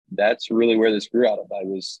that's really where this grew out of. I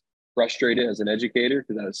was frustrated as an educator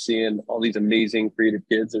because I was seeing all these amazing creative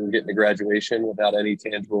kids that were getting to graduation without any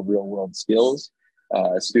tangible real world skills.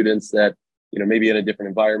 Students that, maybe in a different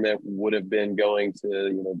environment would have been going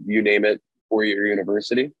to, you name it, four-year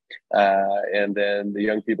university. And then the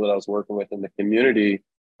young people that I was working with in the community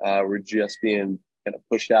were just being kind of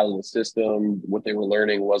pushed out of the system. What they were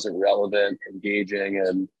learning wasn't relevant, engaging,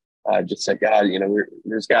 and just said, God,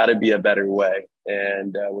 there's got to be a better way.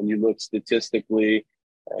 And when you look statistically,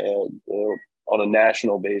 on a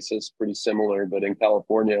national basis, pretty similar, but in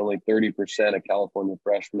California, only 30% of California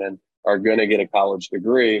freshmen are going to get a college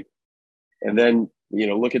degree. And then,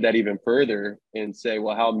 look at that even further and say,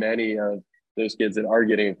 well, how many of those kids that are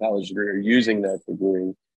getting a college degree are using that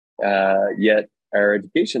degree? Yet our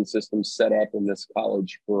education system's set up in this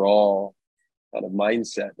college for all kind of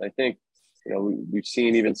mindset. And I think, we've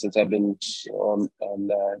seen even since I've been on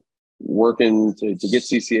working to get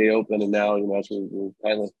CCA open, and now, as we're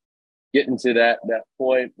kind of getting to that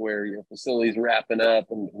point where your facility's wrapping up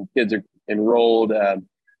and kids are enrolled.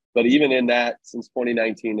 But even in that, since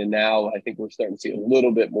 2019 and now, I think we're starting to see a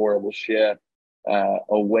little bit more of a shift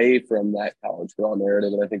away from that college for all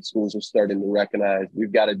narrative. And I think schools are starting to recognize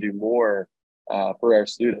we've got to do more for our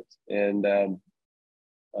students. And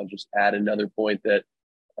I'll just add another point that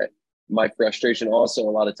my frustration also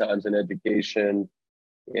a lot of times in education,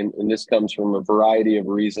 and this comes from a variety of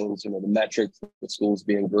reasons, the metrics that schools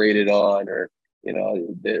being graded on, or,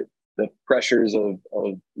 the pressures of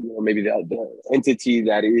maybe the entity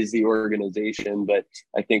that is the organization. But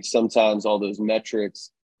I think sometimes all those metrics,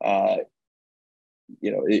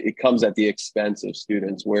 it comes at the expense of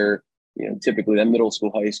students where, typically that middle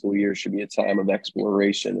school, high school year should be a time of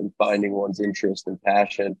exploration and finding one's interest and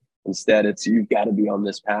passion. Instead, it's you've got to be on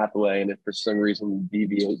this pathway. And if for some reason you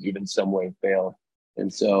deviate, you've in some way failed.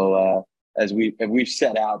 And so as we've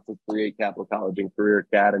set out to create Capital College and Career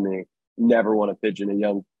Academy, never want to pigeonhole a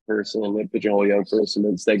young person,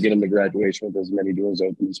 instead get them to graduation with as many doors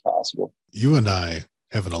open as possible. You and I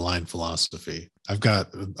have an aligned philosophy. I've got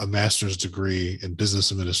a master's degree in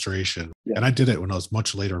business administration, and I did it when I was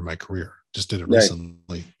much later in my career, just did it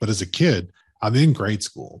recently. But as a kid, I'm in grade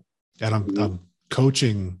school and I'm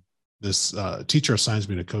coaching this teacher assigns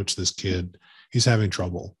me to coach this kid. He's having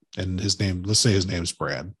trouble. And let's say his name's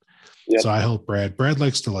Brad. Yep. So I help Brad. Brad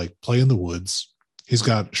likes to play in the woods. He's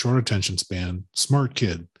got short attention span, smart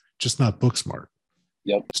kid, just not book smart.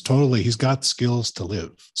 Yep. He's got skills to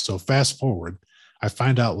live. So fast forward, I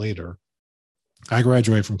find out later, I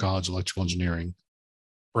graduate from college, electrical engineering.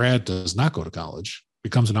 Brad does not go to college,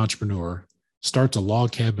 becomes an entrepreneur, starts a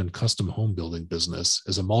log cabin custom home building business,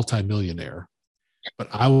 is a multimillionaire. But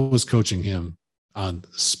I was coaching him on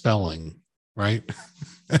spelling, right?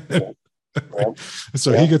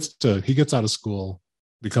 So he gets out of school,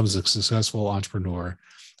 becomes a successful entrepreneur.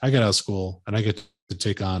 I get out of school and I get to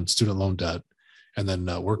take on student loan debt and then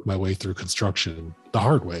work my way through construction the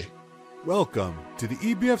hard way. Welcome to the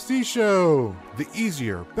EBFC show, the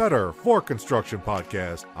easier, better for construction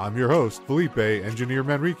podcast. I'm your host, Felipe Engineer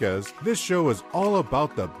Manriquez. This show is all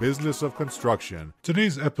about the business of construction.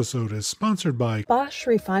 Today's episode is sponsored by Bosch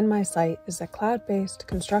Refine My Site is a cloud-based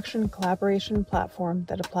construction collaboration platform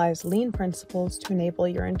that applies lean principles to enable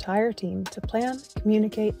your entire team to plan,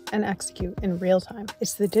 communicate, and execute in real time.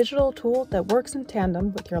 It's the digital tool that works in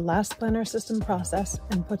tandem with your last planner system process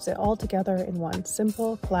and puts it all together in one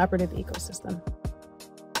simple, collaborative ecosystem.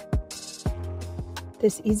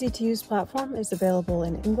 This easy-to-use platform is available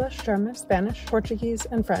in English, German, Spanish, Portuguese,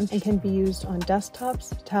 and French, and can be used on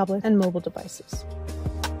desktops, tablets, and mobile devices.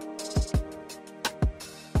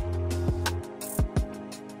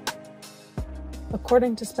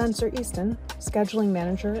 According to Spencer Easton, scheduling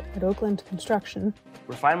manager at Oakland Construction,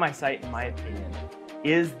 Refine My Site, in my opinion,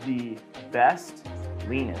 is the best,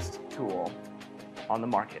 leanest tool on the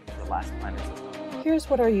market for last planner system. Here's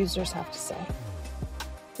what our users have to say.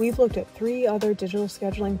 We've looked at 3 other digital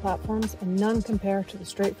scheduling platforms and none compare to the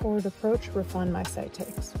straightforward approach Refine My Site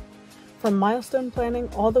takes. From milestone planning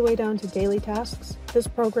all the way down to daily tasks, this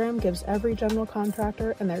program gives every general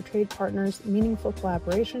contractor and their trade partners meaningful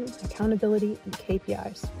collaboration, accountability, and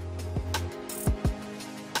KPIs.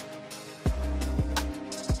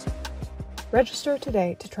 Register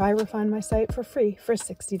today to try Refine My Site for free for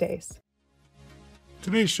 60 days.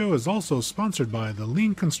 Today's show is also sponsored by the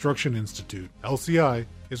Lean Construction Institute. LCI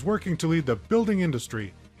is working to lead the building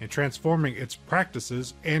industry in transforming its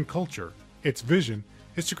practices and culture. Its vision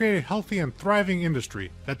is to create a healthy and thriving industry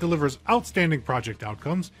that delivers outstanding project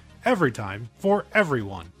outcomes every time for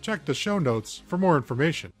everyone. Check the show notes for more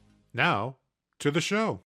information. Now, to the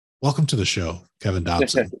show. Welcome to the show, Kevin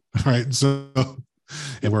Dobson. All right, so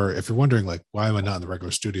And if you're wondering, like, why am I not in the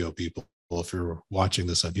regular studio, people, if you're watching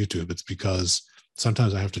this on YouTube, it's because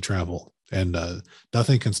sometimes I have to travel, and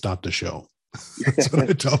nothing can stop the show. That's what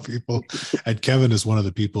I tell people. And Kevin is one of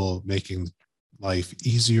the people making life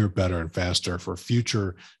easier, better, and faster for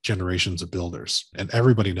future generations of builders. And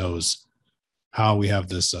everybody knows how we have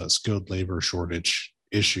this skilled labor shortage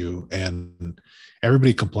issue, and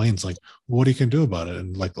everybody complains, like, what you can do about it.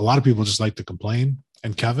 And like, a lot of people just like to complain.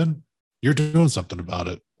 And Kevin, you're doing something about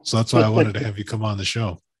it. So that's why I wanted to have you come on the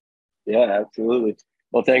show. Yeah, absolutely.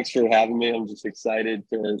 Well, thanks for having me. I'm just excited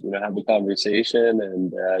to have the conversation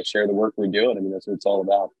and share the work we're doing. I mean, that's what it's all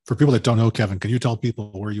about. For people that don't know Kevin, can you tell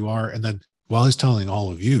people where you are? And then while he's telling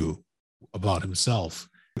all of you about himself,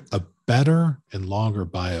 a better and longer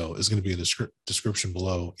bio is going to be in the description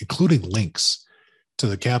below, including links to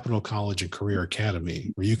the Capital College and Career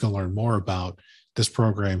Academy, where you can learn more about this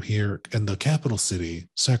program here in the capital city,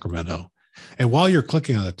 Sacramento. And while you're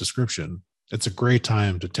clicking on that description, it's a great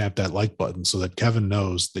time to tap that like button so that Kevin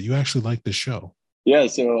knows that you actually like this show. Yeah,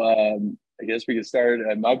 so I guess we could start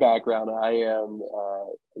at my background. I am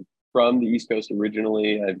from the East Coast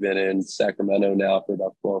originally. I've been in Sacramento now for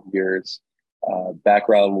about 12 years.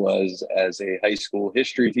 Background was as a high school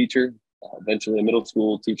history teacher, eventually a middle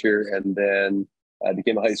school teacher, and then I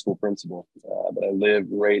became a high school principal. But I live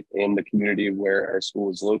right in the community where our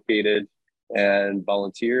school is located and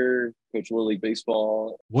volunteer, coach Little League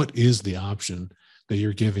baseball. What is the option that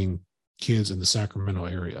you're giving kids in the Sacramento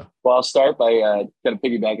area? Well, I'll start by kind of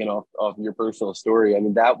piggybacking off your personal story. I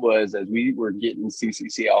mean, that was as we were getting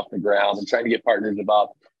CCC off the ground and trying to get partners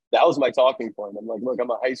involved. That was my talking point. I'm like, look,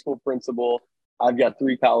 I'm a high school principal. I've got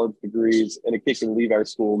 3 college degrees, and a kid can leave our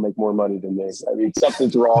school and make more money than me. I mean,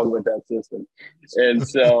 something's wrong with that system. And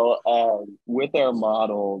so with our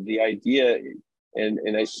model, the idea,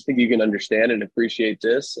 and I think you can understand and appreciate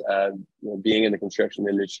this, being in the construction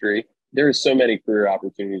industry, there are so many career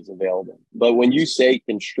opportunities available. But when you say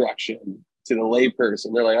construction to the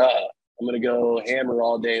layperson, they're like, I'm going to go hammer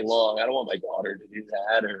all day long. I don't want my daughter to do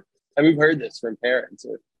that. And we've heard this from parents,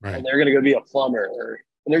 and they're going to go be a plumber.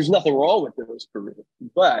 And there's nothing wrong with those careers,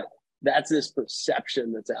 but that's this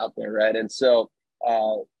perception that's out there, right? And so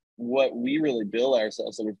what we really bill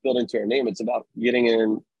ourselves, and it's built into our name, it's about getting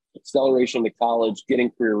in acceleration to college,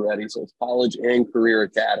 getting career ready. So it's college and career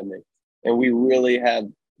academy. And we really have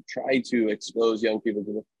tried to expose young people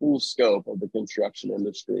to the full scope of the construction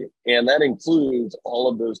industry. And that includes all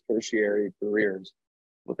of those tertiary careers,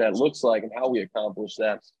 what that looks like and how we accomplish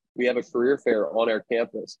that. We have a career fair on our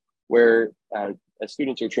campus where as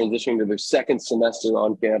students are transitioning to their second semester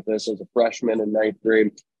on campus as a freshman in 9th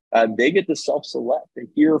grade, they get to self-select. They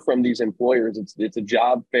hear from these employers. It's a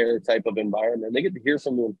job fair type of environment. They get to hear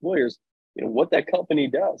from the employers, what that company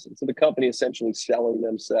does. And so the company essentially selling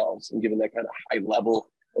themselves and giving that kind of high level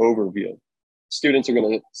overview. Students are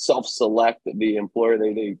going to self-select the employer.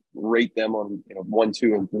 They rate them on 1,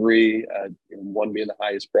 2, and 3, 1 being the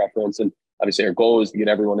highest preference. And obviously our goal is to get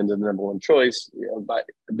everyone into the number 1 choice. But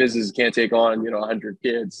businesses can't take on 100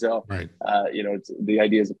 kids. So the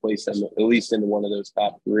idea is to place them at least into one of those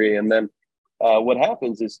top 3. And then what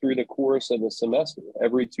happens is through the course of a semester,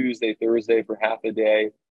 every Tuesday, Thursday for half a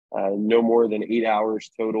day, no more than 8 hours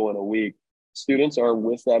total in a week, students are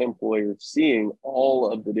with that employer seeing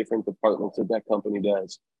all of the different departments that company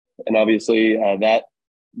does. And obviously that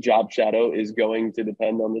job shadow is going to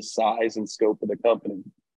depend on the size and scope of the company.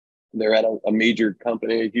 They're at a major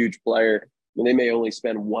company, a huge player, and they may only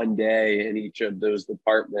spend 1 day in each of those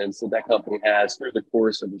departments that company has for the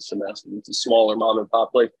course of the semester. It's a smaller mom and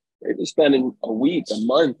pop place. They're just spending a week, a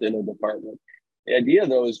month in a department. The idea,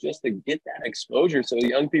 though, is just to get that exposure so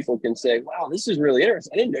young people can say, wow, this is really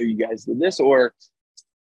interesting. I didn't know you guys did this, or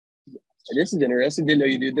this is interesting. Didn't know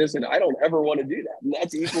you did this, and I don't ever want to do that. And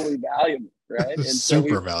that's equally valuable, right? And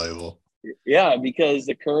super valuable. Yeah, because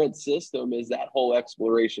the current system is that whole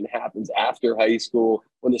exploration happens after high school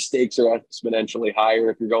when the stakes are exponentially higher.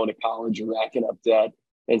 If you're going to college, you're racking up debt.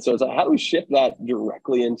 And so it's like, how do we shift that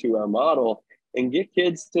directly into our model and get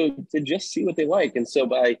kids to just see what they like? And so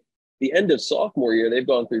by the end of sophomore year, they've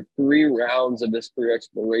gone through 3 rounds of this career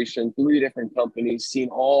exploration, 3 different companies, seen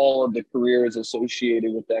all of the careers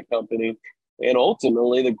associated with that company. And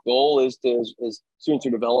ultimately, the goal is as students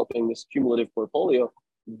are developing this cumulative portfolio,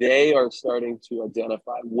 they are starting to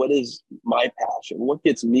identify what is my passion, what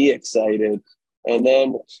gets me excited. And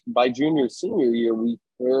then by junior, senior year, we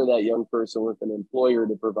pair that young person with an employer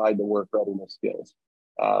to provide the work readiness skills.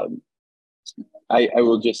 I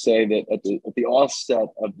will just say that at the offset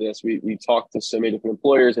of this, we talked to so many different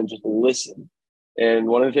employers and just listened. And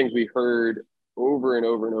one of the things we heard over and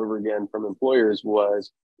over and over again from employers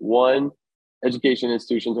was, one, education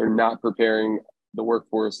institutions are not preparing the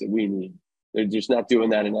workforce that we need. They're just not doing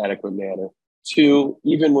that in an adequate manner. Two,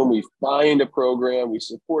 even when we find a program, we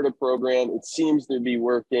support a program, it seems to be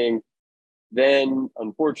working, then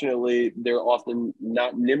unfortunately, they're often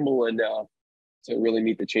not nimble enough to really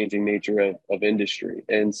meet the changing nature of industry.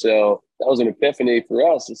 And so that was an epiphany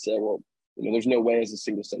for us to say, well, there's no way as a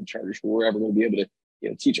single site charter school we're ever going to be able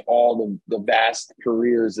to teach all the vast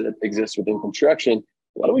careers that exist within construction.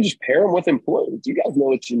 Why don't we just pair them with employers? You guys know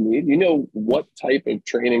what you need. You know what type of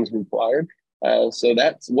training is required. So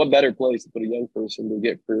that's what better place to put a young person to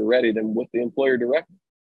get career ready than with the employer directly.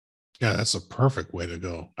 Yeah, that's a perfect way to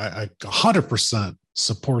go. I 100%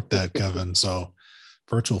 support that, Kevin. So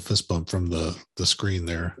virtual fist bump from the screen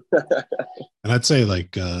there. And I'd say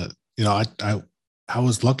I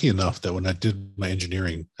was lucky enough that when I did my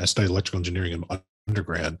engineering, I studied electrical engineering in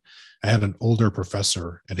undergrad. I had an older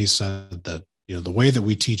professor, and he said that, the way that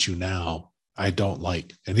we teach you now, I don't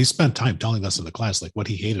like. And he spent time telling us in the class, like, what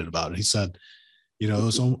he hated about it. He said,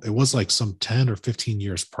 it was like some 10 or 15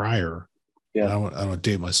 years prior. Yeah. I don't want to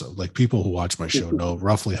date myself. Like, people who watch my show know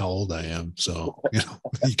roughly how old I am. So,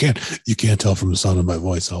 you can't tell from the sound of my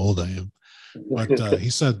voice how old I am. But he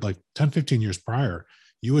said, like, 10, 15 years prior,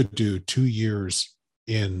 you would do 2 years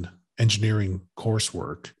in engineering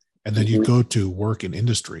coursework, and then you'd go to work in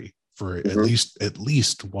industry for at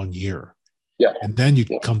least 1 year. Yeah. And then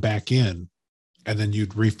you'd come back in, and then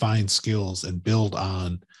you'd refine skills and build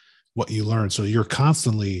on what you learned. So you're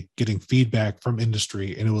constantly getting feedback from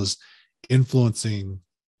industry, and it was influencing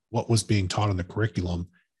what was being taught in the curriculum.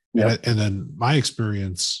 Yep. And then my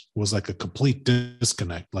experience was like a complete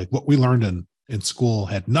disconnect. Like, what we learned in school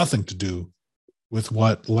had nothing to do with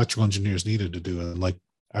what electrical engineers needed to do. And like,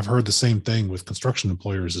 I've heard the same thing with construction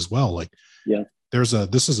employers as well. Like, yeah,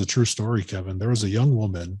 this is a true story, Kevin. There was a young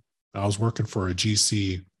woman, I was working for a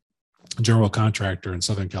GC general contractor in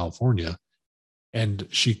Southern California, and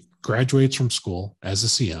she graduates from school as a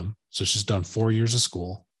CM. So she's done 4 years of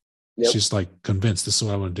school. Yep. She's like convinced this is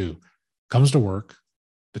what I want to do. Comes to work.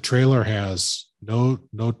 The trailer has no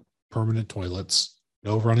permanent toilets,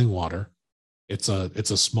 no running water. It's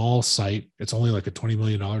a small site. It's only like a $20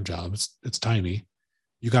 million job. It's tiny.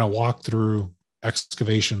 You got to walk through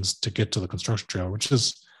excavations to get to the construction trailer, which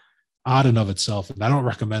is odd in of itself. And I don't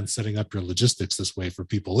recommend setting up your logistics this way for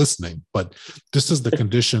people listening, but this is the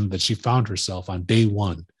condition that she found herself on day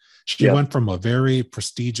one. She went from a very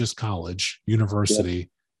prestigious college, university,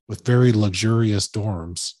 with very luxurious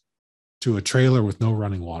dorms, to a trailer with no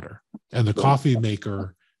running water. And the coffee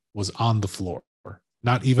maker was on the floor,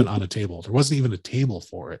 not even on a table. There wasn't even a table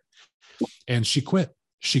for it. And she quit.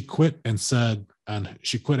 She quit and said, and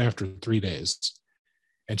she quit after 3 days.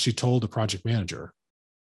 And she told the project manager,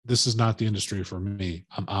 this is not the industry for me.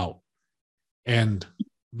 I'm out. And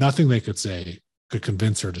nothing they could say could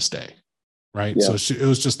convince her to stay. Right. Yeah. So it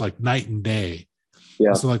was just like night and day.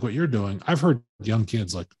 Yeah. So like what you're doing, I've heard young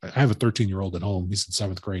kids, like I have a 13-year-old at home. He's in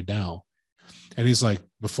 7th grade now. And he's like,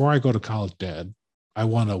 before I go to college, Dad, I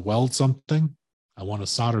want to weld something. I want to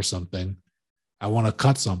solder something. I want to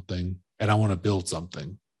cut something, and I want to build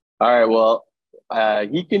something. All right. Well,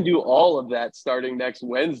 he can do all of that starting next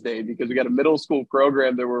Wednesday, because we got a middle school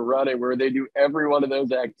program that we're running where they do every one of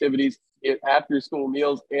those activities after school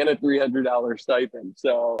meals and a $300 stipend.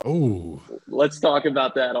 So let's talk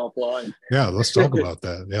about that offline. Yeah, let's talk about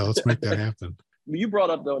that. Yeah, let's make that happen. You brought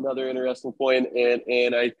up, though, another interesting point,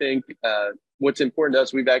 and I think what's important to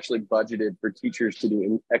us, we've actually budgeted for teachers to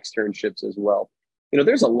do externships as well.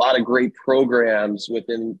 There's a lot of great programs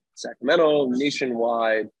within Sacramento,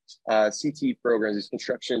 nationwide, CT programs, these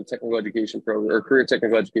construction technical education program or career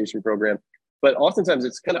technical education program. But oftentimes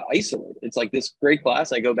it's kind of isolated. It's like this great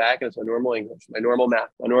class. I go back and it's my normal English, my normal math,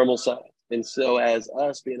 my normal science. And so as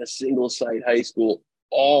us being a single site high school,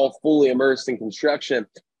 all fully immersed in construction,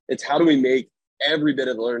 it's how do we make every bit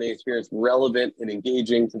of the learning experience relevant and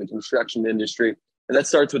engaging to the construction industry? And that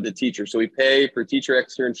starts with the teacher. So we pay for teacher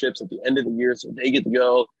externships at the end of the year, so they get to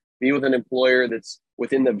go be with an employer that's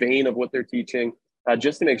within the vein of what they're teaching,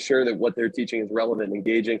 just to make sure that what they're teaching is relevant and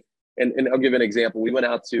engaging. And I'll give an example. We went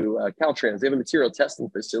out to Caltrans. They have a material testing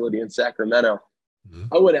facility in Sacramento.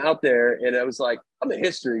 Mm-hmm. I went out there and I was like, I'm a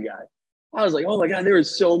history guy. I was like, oh my God, there are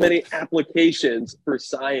so many applications for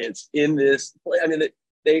science in this. I mean,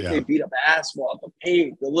 they beat up asphalt, the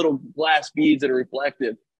paint, the little glass beads that are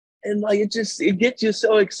reflective. And like, it gets you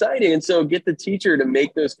so exciting. And so get the teacher to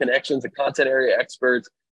make those connections, the content area experts,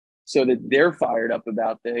 so that they're fired up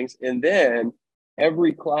about things. And then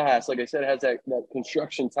every class, like I said, has that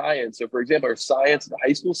construction tie-in. So for example, our science, the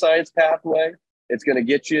high school science pathway, it's going to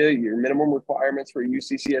get you your minimum requirements for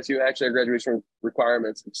UCCSU. Actually, our graduation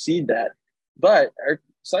requirements exceed that. But our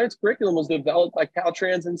science curriculum was developed by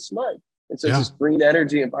Caltrans and SMUD. And so it's Yeah. this green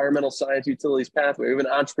energy, environmental science, utilities pathway. We have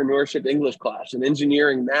an entrepreneurship English class, an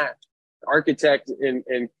engineering math, architect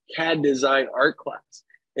and CAD design art class.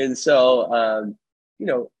 And so,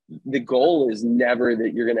 the goal is never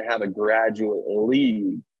that you're going to have a graduate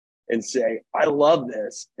leave and say, I love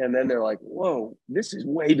this. And then they're like, whoa, this is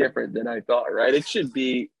way different than I thought, right? It should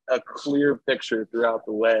be a clear picture throughout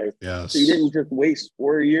the way. Yes. So you didn't just waste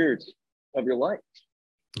 4 years of your life.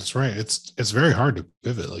 That's right. It's very hard to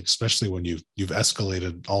pivot, like, especially when you've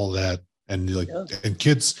escalated all that, and and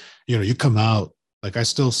kids, you come out, like I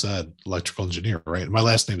still said electrical engineer, right? My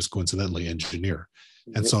last name is coincidentally engineer.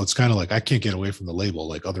 And so it's kind of like, I can't get away from the label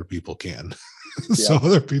like other people can. So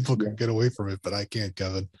other people can get away from it, but I can't,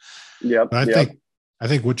 Kevin. Yeah. But I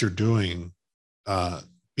think what you're doing,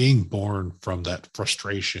 being born from that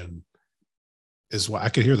frustration, is why I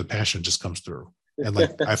could hear the passion just comes through. And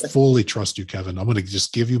like, I fully trust you, Kevin. I'm going to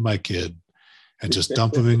just give you my kid and just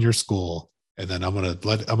dump him in your school. And then I'm going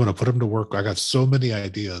to put him to work. I got so many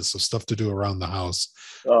ideas of stuff to do around the house,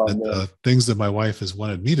 things that my wife has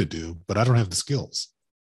wanted me to do, but I don't have the skills.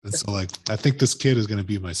 And so, like, I think this kid is going to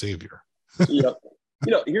be my savior. Yep.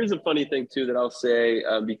 Here's a funny thing too that I'll say,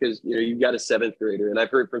 because you've got a 7th grader, and I've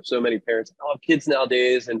heard from so many parents, kids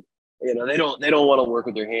nowadays, and they don't want to work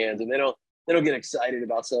with their hands, and they don't get excited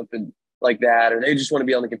about something like that, or they just want to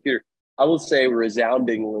be on the computer. I will say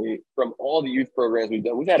resoundingly, from all the youth programs we've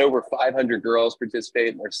done, we've had over 500 girls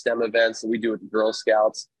participate in our STEM events that we do with the Girl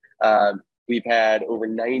Scouts. We've had over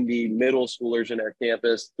 90 middle schoolers in our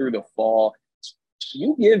campus through the fall.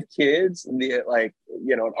 You give kids an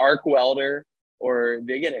arc welder, or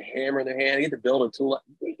they get a hammer in their hand, they get to build a tool,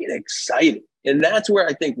 they get excited. And that's where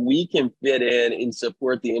I think we can fit in and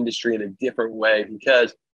support the industry in a different way,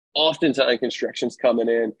 because oftentimes construction's coming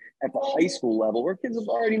in at the high school level where kids have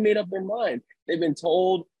already made up their mind. They've been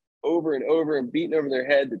told over and over and beaten over their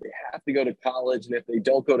head that they have to go to college. And if they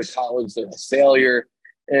don't go to college, they're a failure.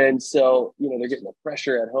 And so, they're getting the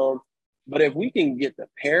pressure at home. But if we can get the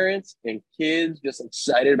parents and kids just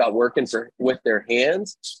excited about working with their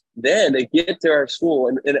hands, then they get to our school.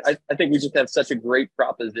 And I think we just have such a great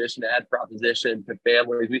proposition to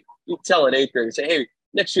families. We tell an 8th grader, say, hey,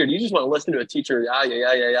 next year, do you just want to listen to a teacher,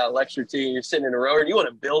 lecture to you, and you're sitting in a row, and you want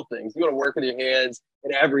to build things, you want to work with your hands,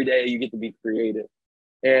 and every day you get to be creative.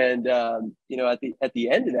 And, at the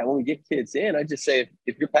end of that, when we get kids in, I just say,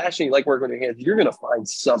 if you're passionate, you like working with your hands, you're going to find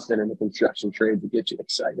something in the construction trade to get you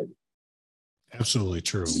excited. Absolutely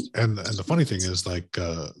true. And the funny thing is, like,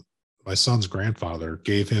 my son's grandfather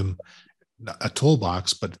gave him a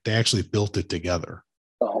toolbox, but they actually built it together.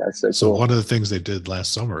 Oh, that's so So cool. one of the things they did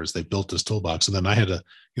last summer is they built this toolbox, and then I had to,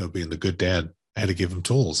 being the good dad, I had to give him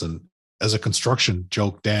tools. And as a construction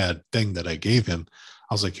joke dad thing that I gave him,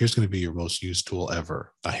 I was like, here's going to be your most used tool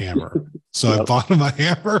ever, a hammer. So I bought him a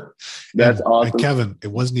hammer. That's awesome. And Kevin,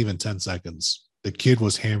 it wasn't even 10 seconds. The kid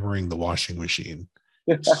was hammering the washing machine.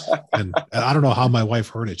 And I don't know how my wife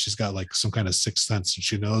heard it. She's got like some kind of sixth sense, and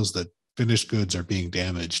she knows that finished goods are being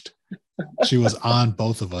damaged. She was on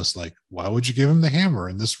both of us, like, why would you give him the hammer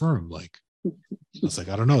in this room? Like, I was like,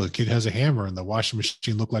 I don't know. The kid has a hammer and the washing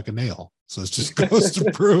machine looked like a nail. So it just goes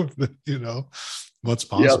to prove that, what's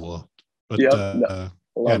possible. But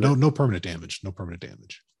no permanent damage. No permanent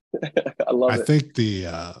damage. I love it. I think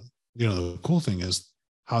the cool thing is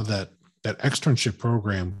how that externship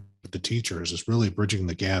program with the teachers is really bridging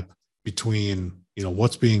the gap between,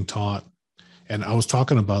 what's being taught. And I was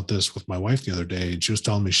talking about this with my wife the other day, and she was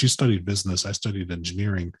telling me she studied business. I studied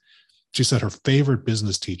engineering. She said her favorite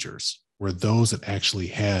business teachers were those that actually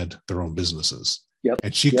had their own businesses. Yep.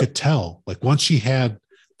 And she could tell, like, once she had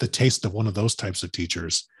the taste of one of those types of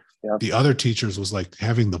teachers, the other teachers was like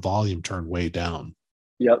having the volume turned way down.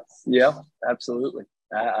 Yep. Yeah, absolutely.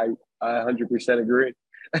 I 100% agree.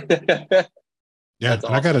 Yeah, That's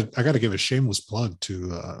and awesome. I gotta give a shameless plug to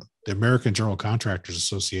the American General Contractors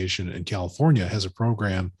Association in California has a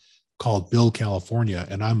program called Build California,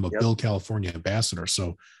 and I'm a Build California ambassador.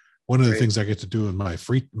 So one of the things I get to do in my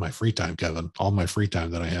free time, Kevin, all my free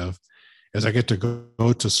time that I have, is I get to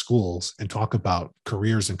go to schools and talk about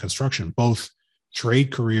careers in construction, both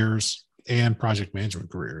trade careers and project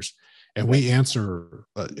management careers. And we answer,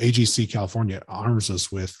 AGC California arms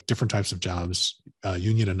us with different types of jobs,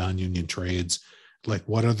 union and non-union trades. Like,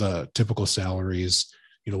 what are the typical salaries?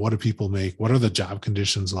 What do people make? What are the job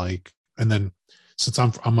conditions like? And then since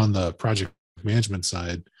I'm on the project management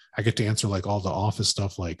side, I get to answer like all the office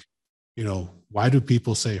stuff, like, why do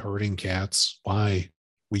people say herding cats? Why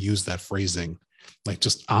we use that phrasing, like,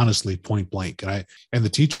 just honestly, point blank. And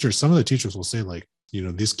some of the teachers will say, like,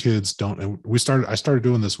 these kids don't, and I started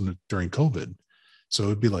doing this during COVID. So it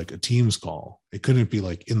would be like a Teams call. It couldn't be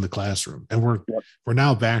like in the classroom. And we're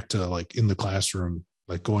now back to like in the classroom,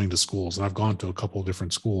 like going to schools. And I've gone to a couple of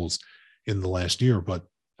different schools in the last year, but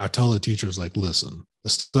I tell the teachers, like, listen, the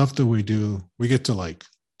stuff that we do, we get to like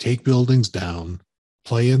take buildings down,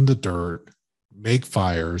 play in the dirt, make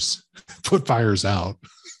fires, put fires out.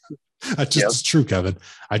 It's true, Kevin.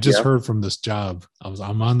 I just heard from this job.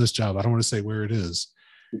 I'm on this job. I don't want to say where it is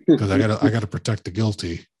because I gotta protect the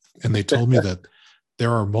guilty. And they told me that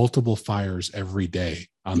there are multiple fires every day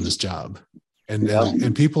on this job,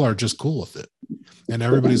 and people are just cool with it. And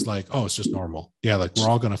everybody's like, oh, it's just normal. Yeah, like we're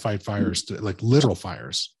all gonna fight fires, like literal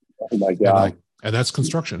fires. Oh my God. And that's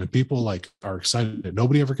construction, and people like are excited.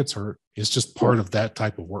 Nobody ever gets hurt. It's just part of that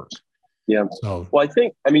type of work. Yeah. So, well,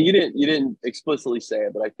 you didn't explicitly say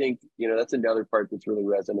it, but I think, that's another part that's really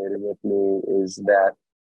resonated with me is that,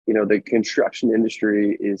 the construction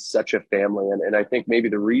industry is such a family. And I think maybe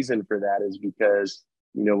the reason for that is because,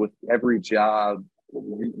 with every job,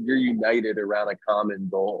 you're united around a common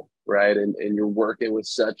goal, right? And you're working with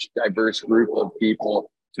such diverse group of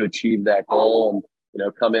people to achieve that goal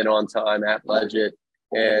and, come in on time, at budget.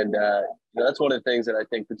 And that's one of the things that I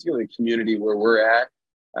think, particularly the community where we're at,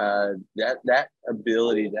 that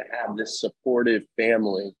ability to have this supportive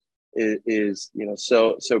family is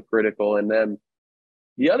so critical. And then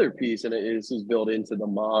the other piece, and this is built into the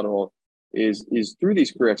model, is through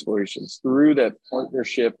these career explorations, through that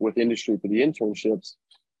partnership with industry for the internships.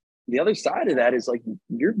 The other side of that is like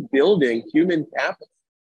you're building human capital.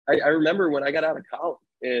 I remember when I got out of college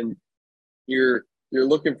and you're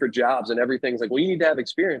looking for jobs and everything's like, well, you need to have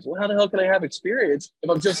experience. Well, how the hell can I have experience if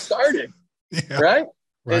I'm just starting? Right?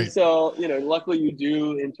 And so, luckily you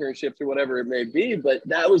do internships or whatever it may be, but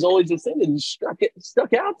that was always the thing that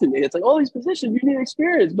stuck out to me. It's like all these positions, you need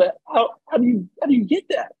experience, but how do you get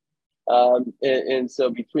that? And so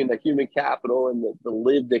between the human capital and the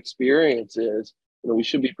lived experiences, we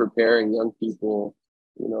should be preparing young people,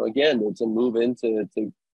 again, to move into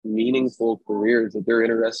meaningful careers that they're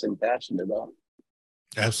interested and passionate about.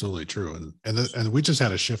 Absolutely true. And we just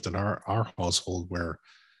had a shift in our household where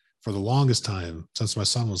for the longest time, since my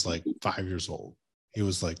son was like 5 years old, he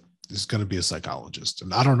was like, he's going to be a psychologist.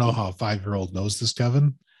 And I don't know how a 5-year-old knows this,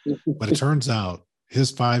 Kevin, but it turns out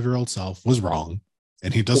his 5-year-old self was wrong.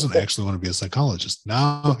 And he doesn't actually want to be a psychologist.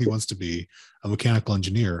 Now he wants to be a mechanical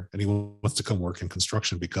engineer, and he wants to come work in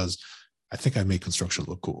construction because I think I make construction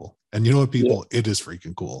look cool. And you know what, people, it is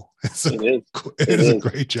freaking cool. It is a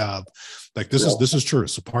great job. Like this is true.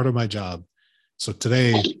 So part of my job. So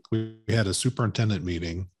today we had a superintendent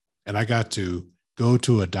meeting, and I got to go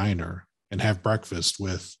to a diner and have breakfast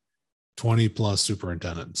with 20 plus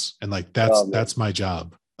superintendents. And like, that's my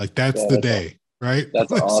job. Like that's the day. Awesome. Right.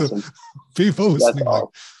 That's awesome. So people listening, like,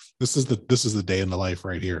 this is the day in the life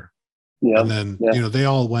right here. Yeah. And then, they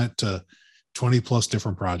all went to 20 plus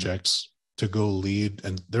different projects to go lead.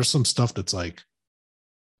 And there's some stuff that's like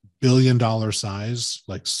 $1 billion size,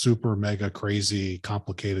 like super mega crazy,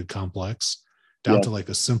 complicated, complex, down to like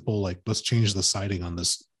a simple, like, let's change the siding on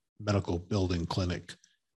this medical building clinic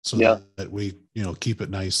so that we, keep it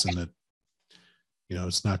nice and that,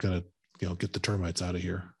 it's not going to, get the termites out of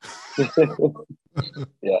here.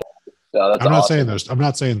 I'm not saying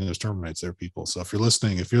there's termites there, people. So if you're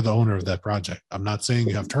listening, if you're the owner of that project, I'm not saying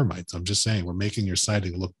you have termites. I'm just saying we're making your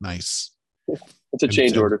siding look nice. It's a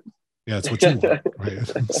change order. Yeah, it's what you want,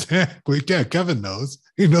 right? Exactly. Yeah, Kevin knows.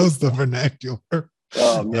 He knows the vernacular.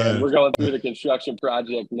 Oh man, we're going through the construction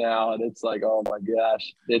project now, and it's like, oh my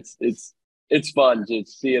gosh, it's fun to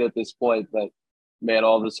see it at this point, but man,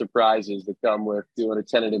 all the surprises that come with doing a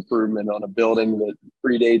tenant improvement on a building that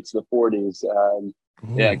predates the 40s.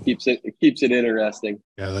 It keeps it interesting.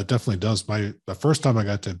 Yeah, that definitely does. The first time I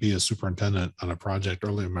got to be a superintendent on a project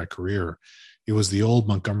early in my career, it was the old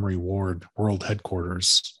Montgomery Ward World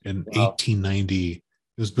Headquarters in 1890. It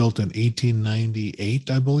was built in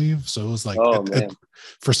 1898, I believe. So it was like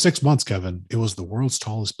for 6 months, Kevin, it was the world's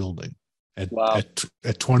tallest building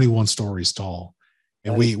at 21 stories tall.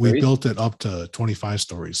 And we built it up to 25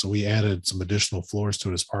 stories. So we added some additional floors to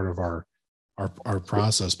it as part of our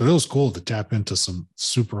process. But it was cool to tap into some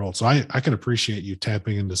super old. So I can appreciate you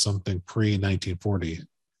tapping into something pre-1940.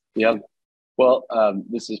 Yeah. Well,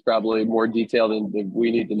 this is probably more detailed than we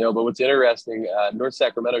need to know. But what's interesting, North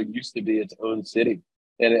Sacramento used to be its own city.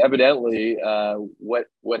 And evidently,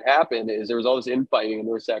 what happened is there was all this infighting in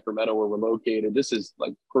North Sacramento where we're located. This is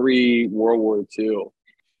like pre-World War II.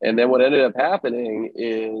 And then what ended up happening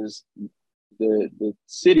is the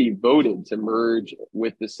city voted to merge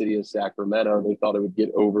with the city of Sacramento. They thought it would get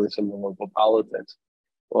over some of the local politics.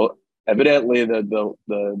 Well, Evidently,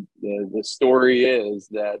 the story is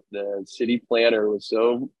that the city planner was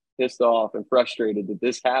so pissed off and frustrated that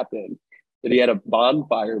this happened that he had a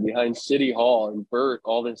bonfire behind City Hall and burnt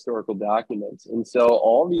all the historical documents. And so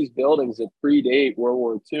all these buildings that predate World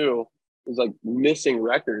War II was like missing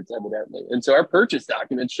records, evidently. And so our purchase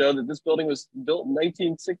documents show that this building was built in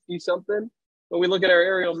 1960 something. But we look at our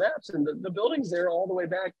aerial maps, and the buildings there all the way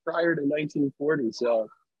back prior to 1940. So,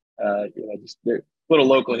 just little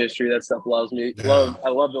local history. That stuff loves me. Yeah. I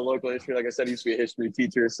love the local history. Like I said, I used to be a history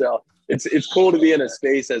teacher, so it's cool to be in a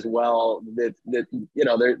space as well that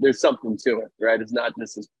there's something to it, right? It's not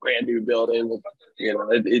just this brand new building.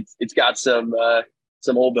 It's got some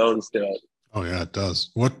old bones to it. Oh yeah, it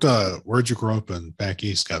does. Where'd you grow up in back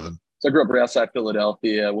east, Kevin? So I grew up right outside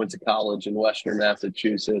Philadelphia. Went to college in Western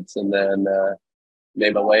Massachusetts, and then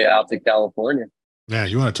made my way out to California. Yeah,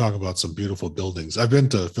 you want to talk about some beautiful buildings. I've been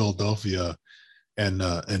to Philadelphia and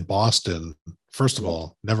in Boston. First of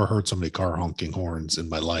all, never heard so many car honking horns in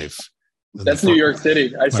my life. That's New York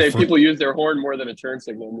City. I say people use their horn more than a turn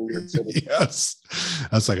signal in New York City. Yes.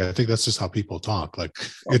 I think that's just how people talk. Like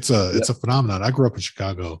it's a phenomenon. I grew up in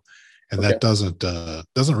Chicago, and that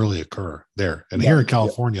doesn't really occur there. And here in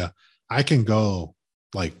California, I can go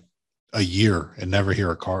like a year and never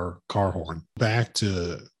hear a car horn. Back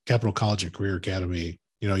to Capital College and Career Academy,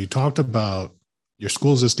 you talked about your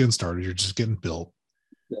school's just getting started. You're just getting built.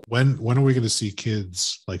 Yeah. When are we going to see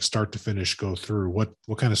kids like start to finish go through? What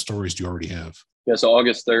kind of stories do you already have? Yeah, so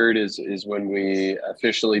August 3rd is when we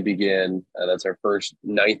officially begin. That's our first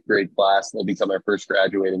 9th grade class. They'll become our first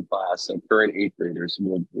graduating class. So current 8th graders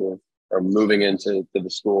are moving into the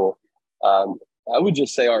school. I would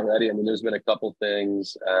just say already, there's been a couple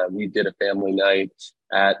things. We did a family night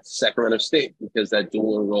at Sacramento State because that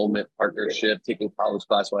dual enrollment partnership, taking college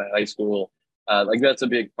class while at high school, that's a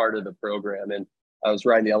big part of the program. And I was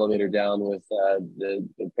riding the elevator down with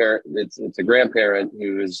the parent. It's a grandparent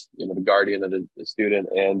who is the guardian of the student,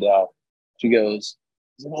 and she goes,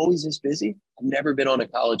 "Is it always this busy? I've never been on a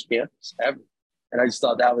college campus ever." And I just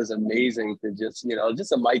thought that was amazing to just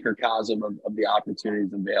a microcosm of the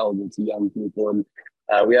opportunities available to young people. And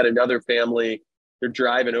we had another family. They're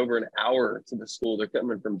driving over an hour to the school. They're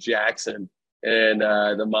coming from Jackson. And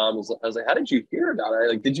the mom I was like, "How did you hear about it?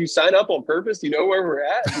 Like, did you sign up on purpose? Do you know where we're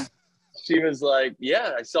at?" She was like,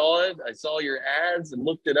 "Yeah, I saw it. I saw your ads and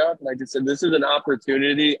looked it up." And I just said, "This is an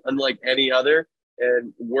opportunity unlike any other.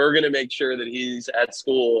 And we're going to make sure that he's at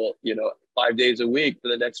school, 5 days a week for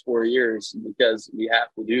the next 4 years because we have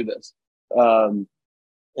to do this." And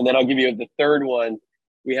then I'll give you the third one.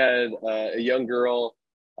 We had a young girl,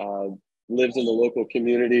 lives in the local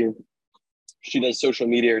community. She does social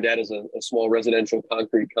media. Her dad is a small residential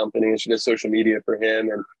concrete company, and she does social media for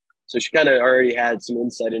him. And so she kind of already had some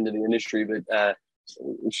insight into the industry, but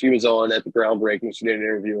she was on at the groundbreaking. She did an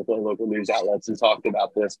interview with one of the local news outlets and talked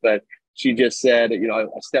about this, but she just said, I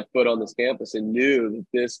stepped foot on this campus and knew that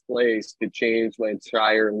this place could change my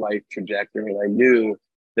entire life trajectory. And I knew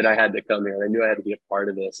that I had to come here, and I knew I had to be a part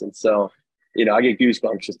of this. And so, I get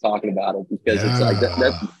goosebumps just talking about it because it's like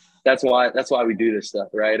that's why we do this stuff,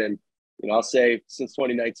 right? And I'll say since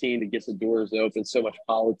 2019 to get the doors open, so much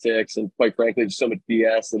politics and quite frankly, just so much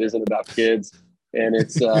BS that isn't about kids. And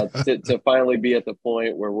it's to finally be at the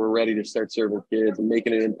point where we're ready to start serving kids and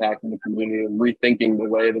making an impact in the community and rethinking the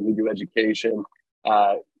way that we do education.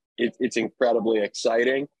 It's incredibly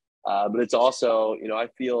exciting, but it's also, I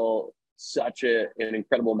feel such an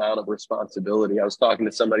incredible amount of responsibility. I was talking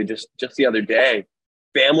to somebody just the other day.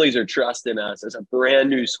 Families are trusting us as a brand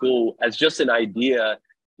new school, as just an idea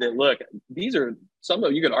that, look, these are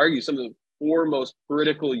you could argue some of the 4 most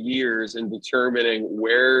critical years in determining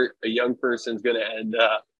where a young person's going to end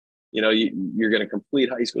up. You're going to complete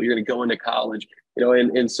high school, you're going to go into college,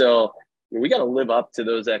 and so we got to live up to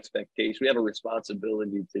those expectations. We have a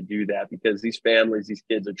responsibility to do that because these families, these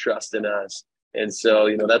kids are trusting us. And so,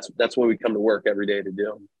 that's what we come to work every day to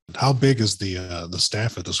do. How big is the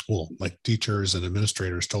staff at the school, like teachers and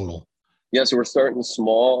administrators total? Yeah, so we're starting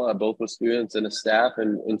small, both with students and a staff,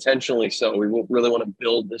 and intentionally so. We really want to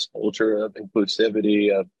build this culture of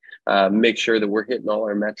inclusivity, of make sure that we're hitting all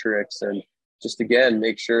our metrics, and just, again,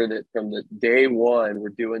 make sure that from the day one, we're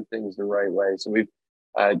doing things the right way. So we've,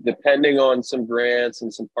 depending on some grants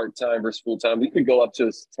and some part-time versus full-time, we could go up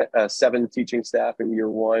to 7 teaching staff in year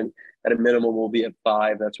 1. At a minimum, we'll be at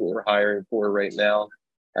 5. That's what we're hiring for right now.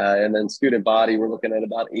 And then student body, we're looking at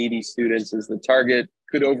about 80 students is the target.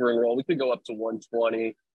 Could over enroll. We could go up to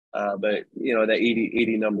 120, but that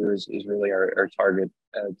 80 number is really our target.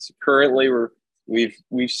 Currently,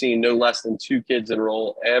 we've seen no less than 2 kids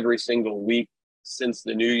enroll every single week since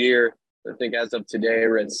the new year. I think as of today,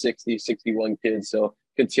 we're at 60, 61 kids. So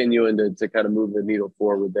continuing to kind of move the needle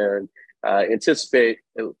forward there, and anticipate,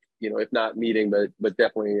 if not meeting, but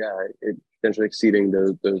definitely potentially exceeding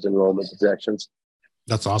those enrollment projections.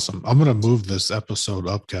 That's awesome. I'm going to move this episode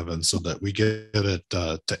up, Kevin, so that we get it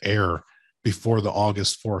to air before the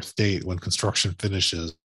August 4th date when construction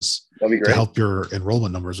finishes. That'd be great. To help your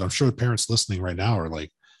enrollment numbers. I'm sure parents listening right now are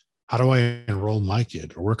like, how do I enroll my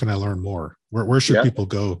kid? Or where can I learn more? Where should people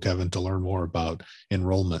go, Kevin, to learn more about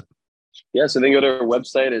enrollment? Yeah, so they go to our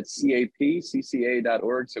website at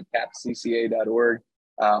capcca.org, so capcca.org.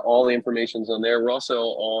 All the information's on there. We're also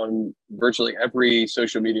on virtually every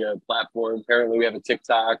social media platform. Apparently, we have a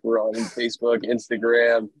TikTok. We're on Facebook,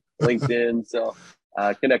 Instagram, LinkedIn. So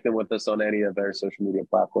connect them with us on any of our social media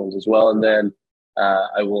platforms as well. And then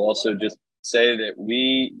I will also just say that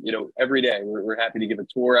we, every day we're happy to give a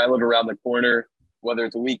tour. I live around the corner, whether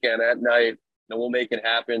it's a weekend at night, we'll make it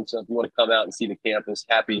happen. So if you want to come out and see the campus,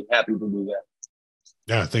 happy to do that.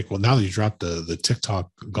 Yeah, I think, well, now that you dropped the TikTok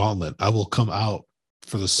gauntlet, I will come out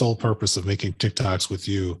for the sole purpose of making TikToks with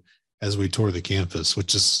you as we tour the campus,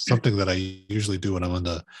 which is something that I usually do when I'm on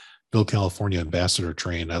the Build California Ambassador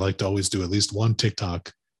train. I like to always do at least one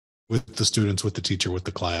TikTok with the students, with the teacher, with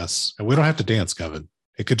the class. And we don't have to dance, Kevin.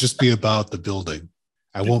 It could just be about the building.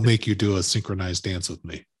 I won't make you do a synchronized dance with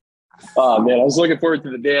me. Oh, man, I was looking forward to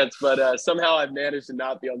the dance, but somehow I've managed to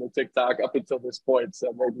not be on the TikTok up until this point.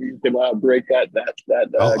 So maybe you can break that.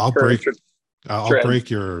 I'll break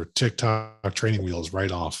your TikTok training wheels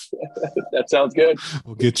right off. That sounds good.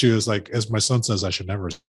 We'll get you as my son says, I should never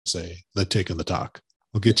say the tick and the talk.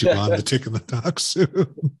 We'll get you on the tick and the talk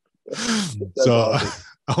soon. So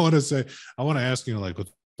awesome. I want to ask you, like,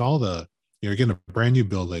 with all the, you're getting a brand new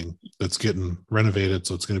building that's getting renovated.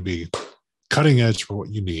 So it's going to be cutting edge for what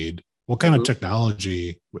you need. What kind of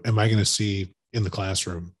technology am I going to see in the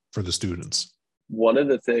classroom for the students? One of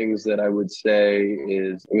the things that I would say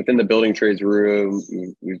is within the building trades room,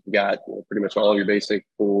 we've got pretty much all your basic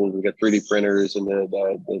tools. We've got 3D printers in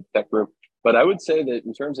the tech room. But I would say that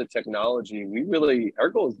in terms of technology, our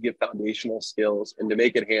goal is to give foundational skills and to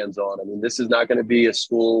make it hands-on. I mean, this is not going to be a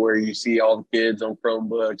school where you see all the kids on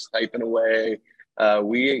Chromebooks typing away.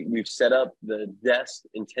 We've set up the desks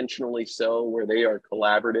intentionally so where they are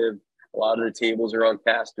collaborative. A lot of the tables are on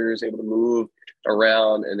casters, able to move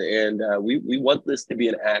around, and we want this to be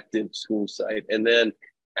an active school site. And then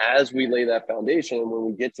as we lay that foundation, when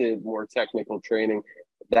we get to more technical training,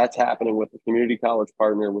 that's happening with the community college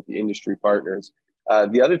partner, with the industry partners.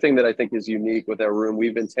 The other thing that I think is unique with our room,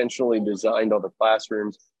 we've intentionally designed all the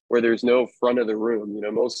classrooms where there's no front of the room.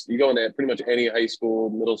 You go into pretty much any high school,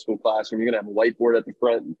 middle school classroom, you're going to have a whiteboard at the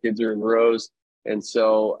front and kids are in rows. And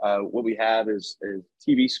so what we have is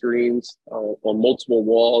TV screens on multiple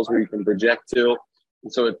walls where you can project to.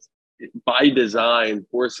 And so it's by design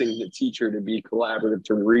forcing the teacher to be collaborative,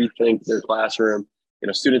 to rethink their classroom.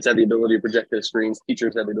 Students have the ability to project their screens.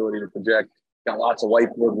 Teachers have the ability to project. Got lots of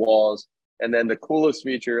whiteboard walls. And then the coolest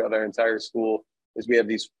feature of our entire school is we have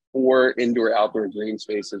these 4 indoor-outdoor green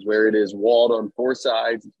spaces where it is walled on 4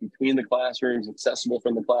 sides. It's between the classrooms, accessible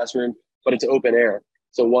from the classroom, but it's open air.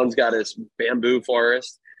 So one's got this bamboo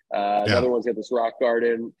forest. Another one's got this rock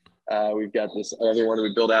garden. We've got this other one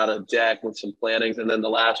we built out a deck with some plantings. And then the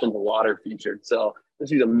last one's a water feature. So there's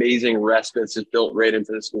these amazing respites just built right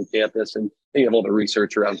into the school campus. And you have all the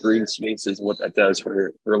research around green spaces and what that does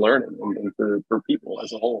for learning and for people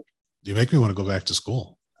as a whole. You make me want to go back to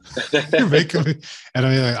school. You're making me, and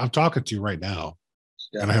I'm talking to you right now,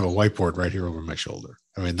 and I have a whiteboard right here over my shoulder.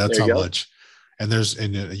 I mean, that's how much. And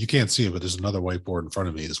you can't see it, but there's another whiteboard in front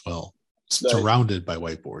of me as well, surrounded by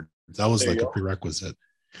whiteboard. That was like a prerequisite.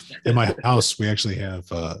 In my house, we actually have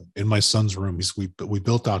in my son's room, we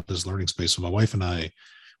built out his learning space. So my wife and I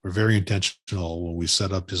were very intentional when we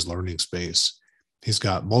set up his learning space. He's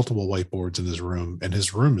got multiple whiteboards in his room, and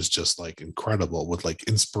his room is just like incredible with like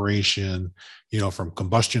inspiration, from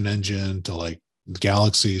combustion engine to like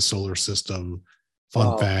galaxy, solar system,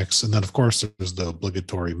 fun facts. And then of course there's the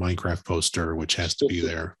obligatory Minecraft poster, which has to be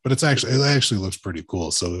there, but it actually looks pretty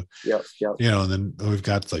cool. So, and then we've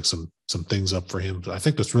got like some things up for him. But I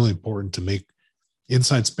think that's really important to make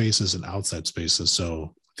inside spaces and outside spaces.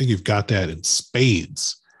 So I think you've got that in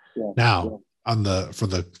spades. Now for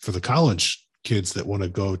the college kids that want to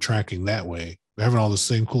go tracking that way, they're having all the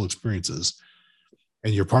same cool experiences,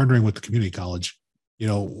 and you're partnering with the community college.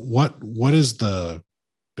 What is the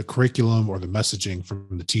curriculum or the messaging from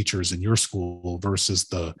the teachers in your school versus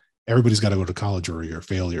the everybody's got to go to college or you're a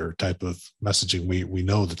failure type of messaging we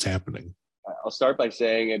know that's happening? I'll start by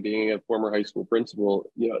saying, and being a former high school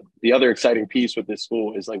principal, the other exciting piece with this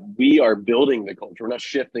school is like we are building the culture. We're not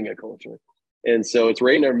shifting a culture. And so it's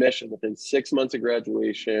right in our mission. Within 6 months of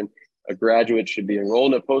graduation, a graduate should be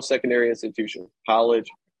enrolled in a post-secondary institution, college,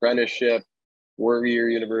 apprenticeship, 4-year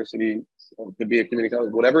university, could be a community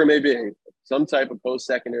college, whatever it may be, some type of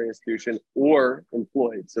post-secondary institution or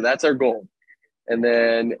employed. So that's our goal. And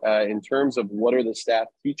then in terms of what are the staff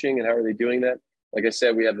teaching and how are they doing that? Like I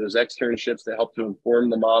said, we have those externships that help to inform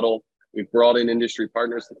the model. We've brought in industry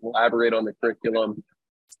partners to collaborate on the curriculum.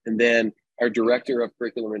 And then our director of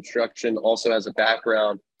curriculum instruction also has a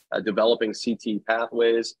background developing CT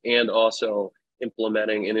pathways and also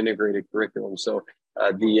implementing an integrated curriculum. So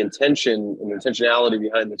the intention and intentionality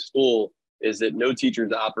behind the school is that no teacher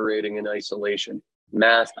is operating in isolation.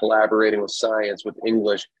 Math collaborating with science, with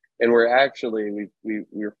English. And we're actually,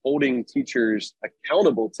 we're holding teachers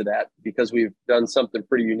accountable to that because we've done something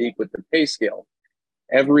pretty unique with the pay scale.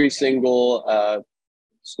 Every single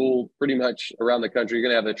school pretty much around the country, you're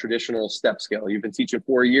going to have a traditional step scale. You've been teaching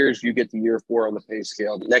 4 years, you get to year 4 on the pay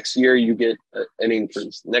scale. Next year, you get an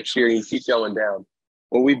increase. Next year, you keep going down.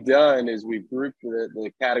 What we've done is we've grouped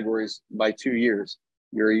the categories by 2 years.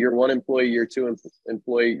 You're a year 1 employee, year 2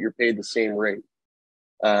 employee, you're paid the same rate.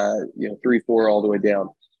 3, 4, all the way down.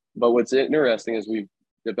 But what's interesting is we've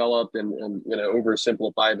developed and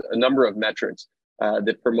oversimplified a number of metrics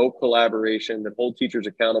that promote collaboration, that hold teachers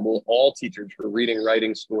accountable, all teachers for reading,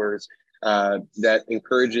 writing scores, that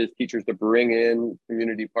encourages teachers to bring in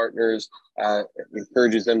community partners,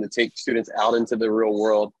 encourages them to take students out into the real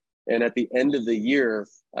world. And at the end of the year,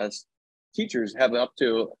 teachers have up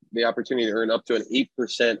to the opportunity to earn up to an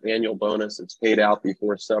 8% annual bonus that's paid out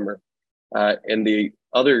before summer. And the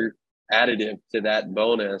other additive to that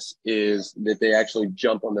bonus is that they actually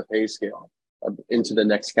jump on the pay scale into the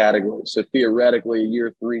next category. So theoretically, a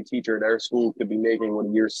year 3 teacher at our school could be making what a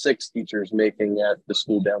year 6 teacher is making at the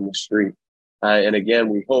school down the street. And again,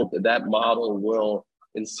 we hope that model will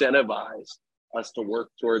incentivize us to work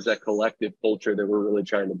towards that collective culture that we're really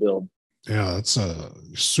trying to build. Yeah, that's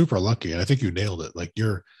super lucky. And I think you nailed it. Like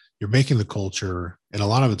you're making the culture, and a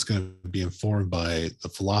lot of it's going to be informed by the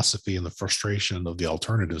philosophy and the frustration of the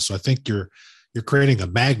alternatives. So I think you're creating a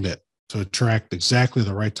magnet to attract exactly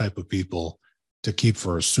the right type of people to keep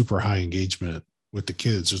for a super high engagement with the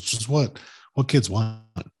kids, which is what kids want.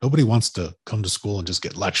 Nobody wants to come to school and just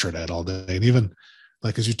get lectured at all day. And even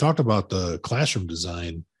like, as you talked about the classroom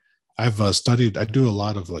design, I've studied, I do a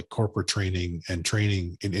lot of like corporate training and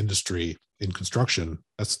training in industry in construction.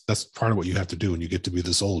 That's part of what you have to do when you get to be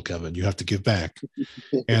this old, Kevin. You have to give back.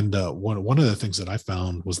 And one of the things that I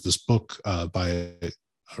found was this book by,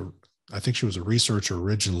 I think she was a researcher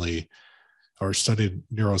originally, or studied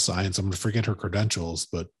neuroscience. I'm going to forget her credentials,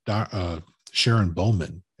 but Sharon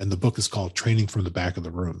Bowman. And the book is called Training from the Back of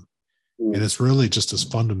the Room. And it's really just as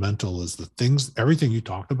fundamental as everything you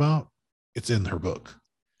talked about, it's in her book.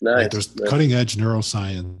 Nice. Right? There's cutting edge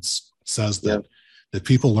neuroscience says that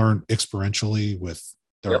people learn experientially with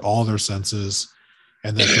all their senses.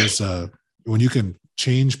 And that there's when you can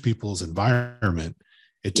change people's environment,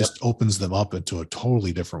 it just opens them up into a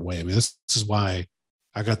totally different way. I mean, this is why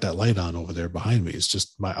I got that light on over there behind me. It's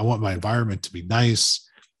just I want my environment to be nice.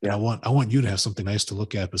 And I want you to have something nice to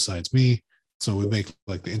look at besides me. So we make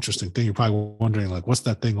like the interesting thing. You're probably wondering like, what's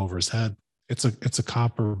that thing over his head? It's a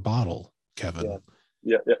copper bottle, Kevin.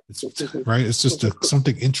 Yeah. It's, right. It's just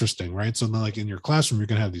something interesting, right? So then like in your classroom, you're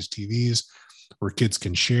going to have these TVs where kids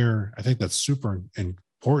can share. I think that's super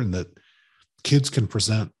important that kids can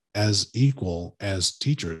present as equal as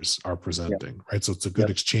teachers are presenting, right? So it's a good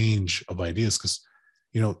exchange of ideas because,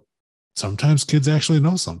 sometimes kids actually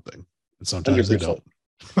know something and sometimes 100%. They don't.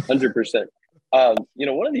 100%.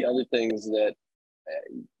 One of the other things that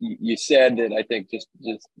you said that I think just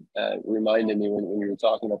reminded me when you were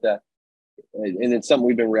talking about that, and it's something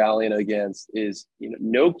we've been rallying against is,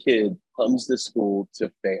 no kid comes to school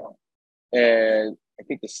to fail. And I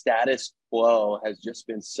think the status quo has just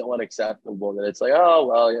been so unacceptable that it's like, oh,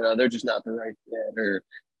 well, they're just not the right fit. Or,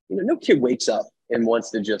 no kid wakes up and wants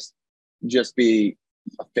to just be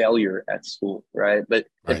a failure at school, right? But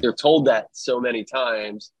if they're told that so many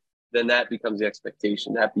times, then that becomes the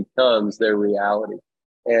expectation. That becomes their reality.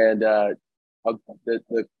 And the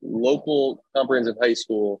local comprehensive high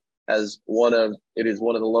school is one of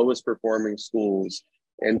the lowest performing schools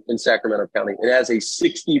in Sacramento County. It has a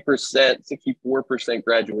 60%, 64%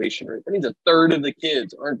 graduation rate. That means a third of the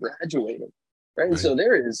kids aren't graduating, right? And so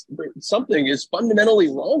something is fundamentally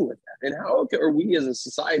wrong with that. And how are we as a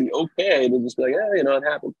society okay to just be like, it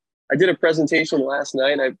happened? I did a presentation last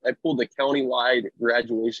night. I pulled the countywide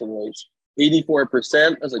graduation rates.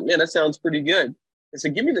 84%. I was like, man, that sounds pretty good. I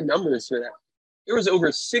said, give me the numbers for that. There was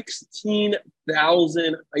over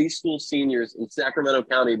 16,000 high school seniors in Sacramento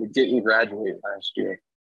County that didn't graduate last year.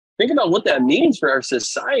 Think about what that means for our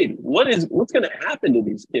society. What's going to happen to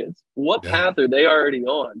these kids? What path are they already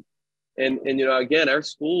on? And again, our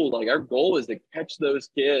school, like, our goal is to catch those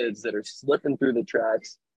kids that are slipping through the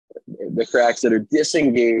cracks that are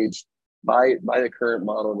disengaged by the current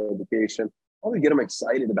model of education. How do we get them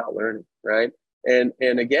excited about learning, right? And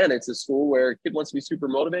again, it's a school where a kid wants to be super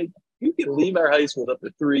motivated. You can leave our high school with up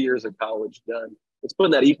to 3 years of college done. It's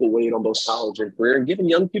putting that equal weight on both college and career and giving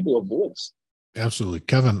young people a voice. Absolutely.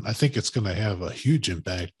 Kevin, I think it's going to have a huge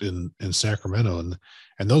impact in Sacramento.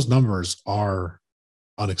 And those numbers are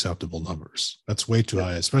unacceptable numbers. That's way too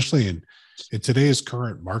high, especially in today's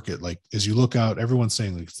current market. Like, as you look out, everyone's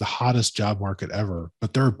saying, like, it's the hottest job market ever,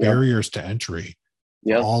 but there are barriers to entry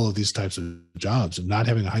for all of these types of jobs. And not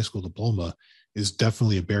having a high school diploma is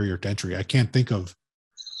definitely a barrier to entry. I can't think of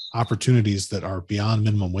opportunities that are beyond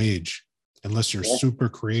minimum wage unless you're super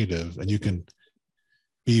creative and you can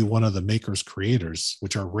be one of the makers creators,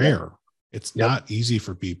 which are rare. It's not easy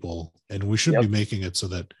for people, and we should be making it so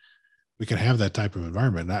that we can have that type of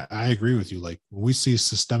environment. And I agree with you. Like, when we see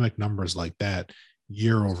systemic numbers like that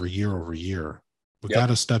year over year over year, we got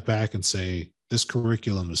to step back and say, this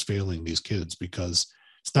curriculum is failing these kids, because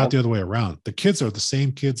it's not the other way around. The kids are the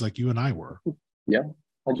same kids like you and I were. Yeah,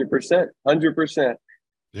 100%.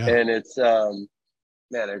 Yeah. And it's,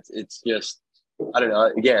 it's just, I don't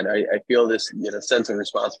know. Again, I feel this, sense of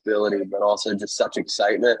responsibility, but also just such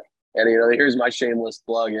excitement. And, here's my shameless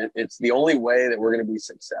plug. It's the only way that we're going to be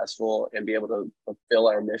successful and be able to fulfill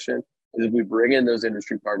our mission is if we bring in those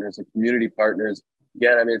industry partners and community partners.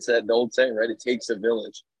 Again, I mean, it's the old saying, right? It takes a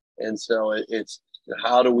village. And so it's,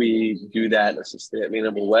 how do we do that in a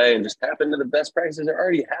sustainable way and just tap into the best practices that are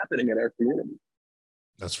already happening in our community?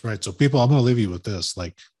 That's right. So people, I'm going to leave you with this.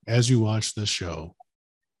 Like, as you watch this show,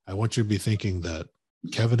 I want you to be thinking that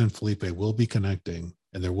Kevin and Felipe will be connecting,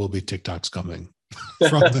 and there will be TikToks coming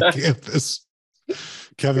from the campus.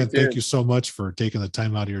 Kevin, thank you so much for taking the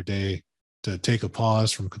time out of your day to take a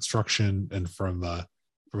pause from construction and from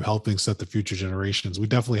helping set the future generations. We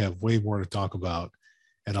definitely have way more to talk about,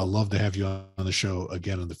 and I'd love to have you on the show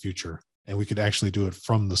again in the future, and we could actually do it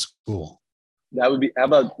from the school. That would be, how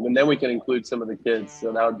about, and then we can include some of the kids.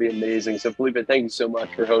 So that would be amazing. So Felipe, thank you so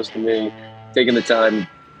much for hosting me, taking the time.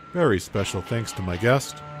 Very special thanks to my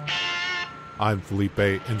guest. I'm Felipe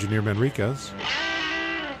Engineer Manriquez.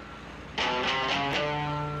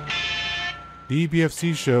 The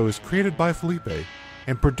EBFC show is created by Felipe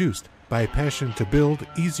and produced by a passion to build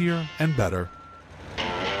easier and better.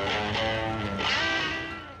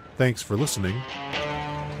 Thanks for listening.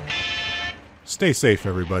 Stay safe,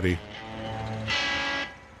 everybody.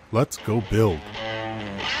 Let's go build.